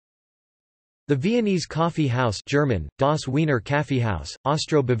The Viennese coffee house German, Das Wiener Kaffeehaus,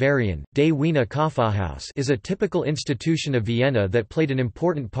 Austro-Bavarian, des Wiener Kaffeehaus is a typical institution of Vienna that played an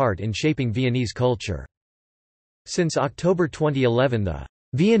important part in shaping Viennese culture. Since October 2011 the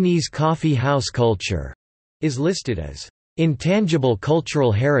Viennese coffee house culture is listed as intangible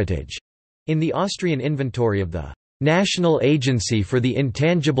cultural heritage in the Austrian inventory of the National Agency for the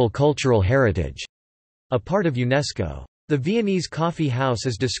Intangible Cultural Heritage, a part of UNESCO. The Viennese coffee house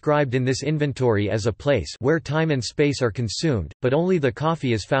is described in this inventory as a place where time and space are consumed, but only the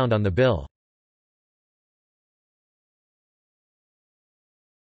coffee is found on the bill.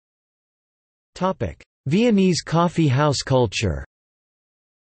 Viennese coffee house culture.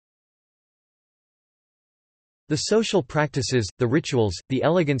 The social practices, the rituals, the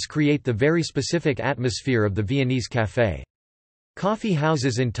elegance create the very specific atmosphere of the Viennese café. Coffee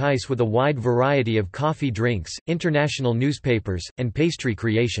houses entice with a wide variety of coffee drinks, international newspapers, and pastry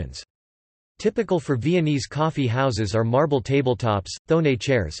creations. Typical for Viennese coffee houses are marble tabletops, thone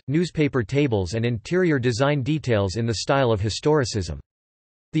chairs, newspaper tables and interior design details in the style of historicism.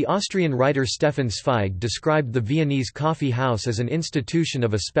 The Austrian writer Stefan Zweig described the Viennese coffee house as an institution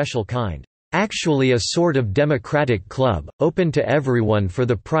of a special kind. Actually a sort of democratic club, open to everyone for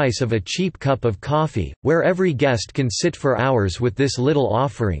the price of a cheap cup of coffee, where every guest can sit for hours with this little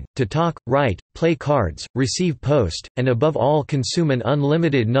offering, to talk, write, play cards, receive post, and above all consume an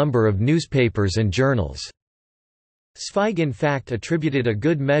unlimited number of newspapers and journals. Zweig in fact attributed a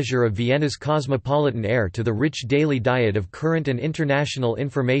good measure of Vienna's cosmopolitan air to the rich daily diet of current and international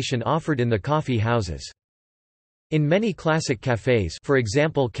information offered in the coffee houses. In many classic cafés, for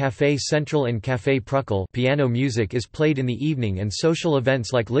example Café Central and Café Pruckel, piano music is played in the evening and social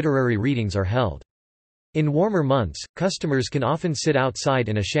events like literary readings are held. In warmer months, customers can often sit outside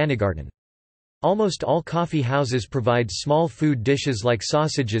in a Schänengarten. Almost all coffee houses provide small food dishes like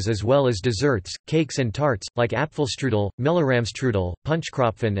sausages as well as desserts, cakes and tarts, like Apfelstrudel, Mehlrahm-Strudel,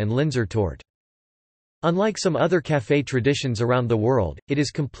 Punschkropfen and Linzer-Torte. Unlike some other café traditions around the world, it is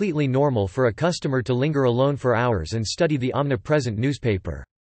completely normal for a customer to linger alone for hours and study the omnipresent newspaper.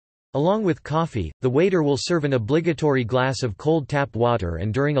 Along with coffee, the waiter will serve an obligatory glass of cold tap water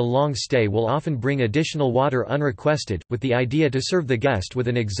and during a long stay will often bring additional water unrequested, with the idea to serve the guest with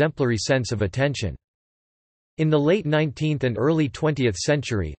an exemplary sense of attention. In the late 19th and early 20th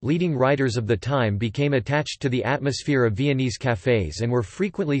century, leading writers of the time became attached to the atmosphere of Viennese cafés and were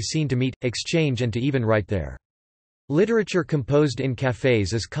frequently seen to meet, exchange and to even write there. Literature composed in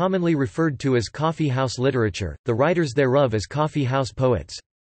cafés is commonly referred to as coffee house literature, the writers thereof as coffee house poets.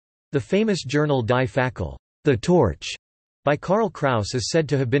 The famous journal Die Fackel, The Torch, by Karl Kraus is said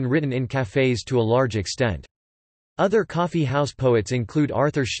to have been written in cafés to a large extent. Other coffee house poets include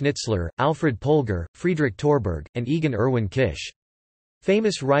Arthur Schnitzler, Alfred Polger, Friedrich Torberg, and Egon Erwin Kisch.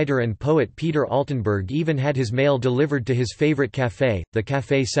 Famous writer and poet Peter Altenburg even had his mail delivered to his favorite café, the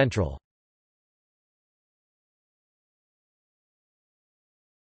Café Central.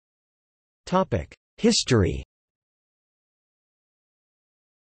 History.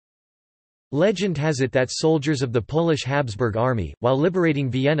 Legend has it that soldiers of the Polish Habsburg army, while liberating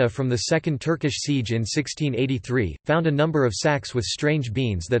Vienna from the Second Turkish Siege in 1683, found a number of sacks with strange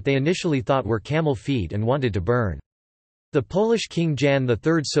beans that they initially thought were camel feed and wanted to burn. The Polish King Jan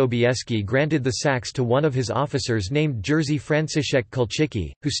III Sobieski granted the sacks to one of his officers named Jerzy Franciszek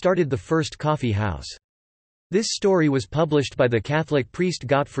Kulczycki, who started the first coffee house. This story was published by the Catholic priest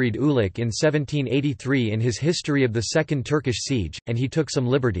Gottfried Uhlich in 1783 in his History of the Second Turkish Siege, and he took some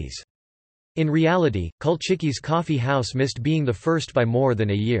liberties. In reality, Kulczycki's coffee house missed being the first by more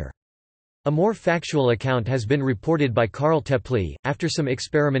than a year. A more factual account has been reported by Karl Tepli. After some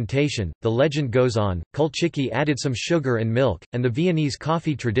experimentation, the legend goes on, Kulczycki added some sugar and milk, and the Viennese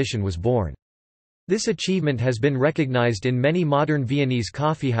coffee tradition was born. This achievement has been recognized in many modern Viennese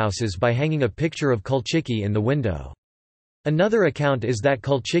coffeehouses by hanging a picture of Kulczycki in the window. Another account is that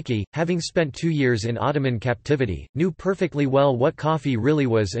Kulczycki, having spent 2 years in Ottoman captivity, knew perfectly well what coffee really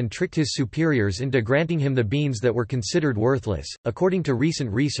was and tricked his superiors into granting him the beans that were considered worthless. According to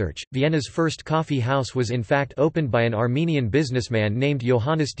recent research, Vienna's first coffee house was in fact opened by an Armenian businessman named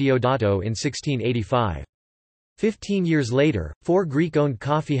Iohannis Diodato in 1685. 15 years later, 4 Greek-owned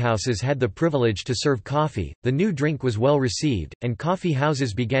coffeehouses had the privilege to serve coffee. The new drink was well received, and coffee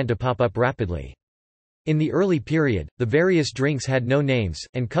houses began to pop up rapidly. In the early period, the various drinks had no names,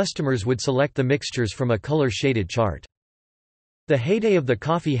 and customers would select the mixtures from a color-shaded chart. The heyday of the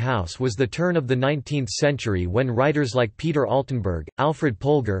coffee house was the turn of the 19th century when writers like Peter Altenburg, Alfred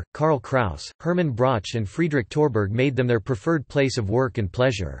Polger, Karl Kraus, Hermann Broch and Friedrich Torberg made them their preferred place of work and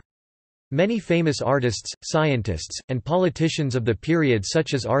pleasure. Many famous artists, scientists, and politicians of the period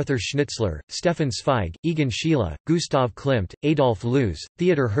such as Arthur Schnitzler, Stefan Zweig, Egon Schiele, Gustav Klimt, Adolf Loos,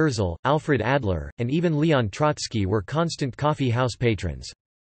 Theodor Herzl, Alfred Adler, and even Leon Trotsky were constant coffee house patrons.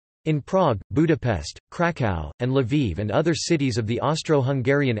 In Prague, Budapest, Krakow, and Lviv and other cities of the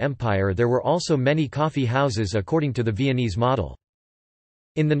Austro-Hungarian Empire there were also many coffee houses according to the Viennese model.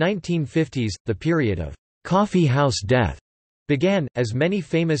 In the 1950s, the period of «coffee house death» began, as many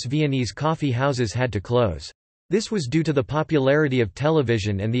famous Viennese coffee houses had to close. This was due to the popularity of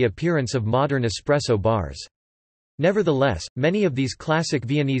television and the appearance of modern espresso bars. Nevertheless, many of these classic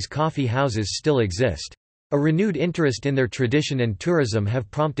Viennese coffee houses still exist. A renewed interest in their tradition and tourism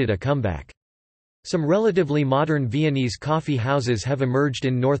have prompted a comeback. Some relatively modern Viennese coffee houses have emerged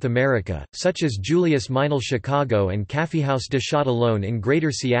in North America, such as Julius Meinl Chicago and Kaffeehaus de Châtillon in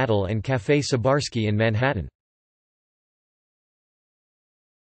Greater Seattle and Café Sabarsky in Manhattan.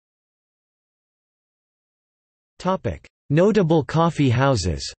 Notable coffee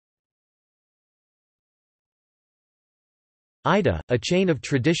houses. Ida, a chain of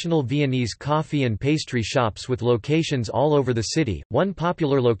traditional Viennese coffee and pastry shops with locations all over the city. One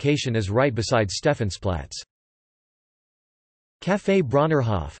popular location is right beside Stephansplatz. Café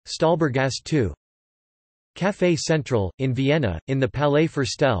Bronnerhof, Stahlbergasse 2. Café Central, in Vienna, in the Palais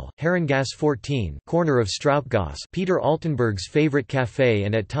Ferstel, Herrengasse 14, corner of Straupgasse, Peter Altenberg's favorite café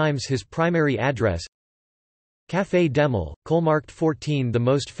and at times his primary address. Café Demel, Kohlmarkt 14, the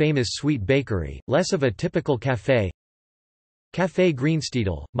most famous sweet bakery, less of a typical café. Café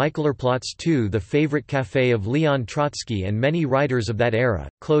Greenstiedel, Michaelerplatz 2, the favorite café of Leon Trotsky and many writers of that era,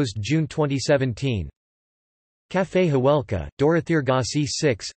 closed June 2017. Café Hawelka, Dorothiergasse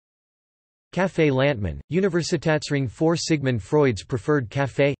 6. Café Landmann, Universitätsring 4, Sigmund Freud's preferred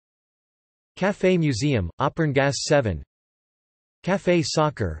café. Café Museum, Operngasse 7. Café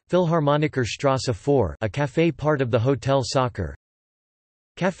Soccer, Philharmoniker Strasse 4, a café part of the Hotel Soccer.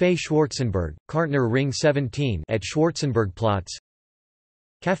 Café Schwarzenberg, Kartner Ring 17 at Schwarzenbergplatz.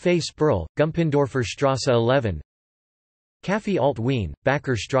 Café Sperl, Gumpendorfer Strasse 11. Café Alt Wien,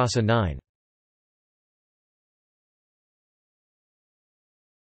 Backer Strasse 9.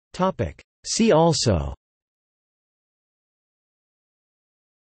 See also: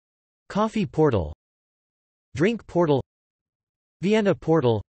 Coffee portal, Drink portal, Vienna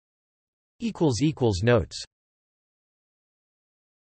portal. Notes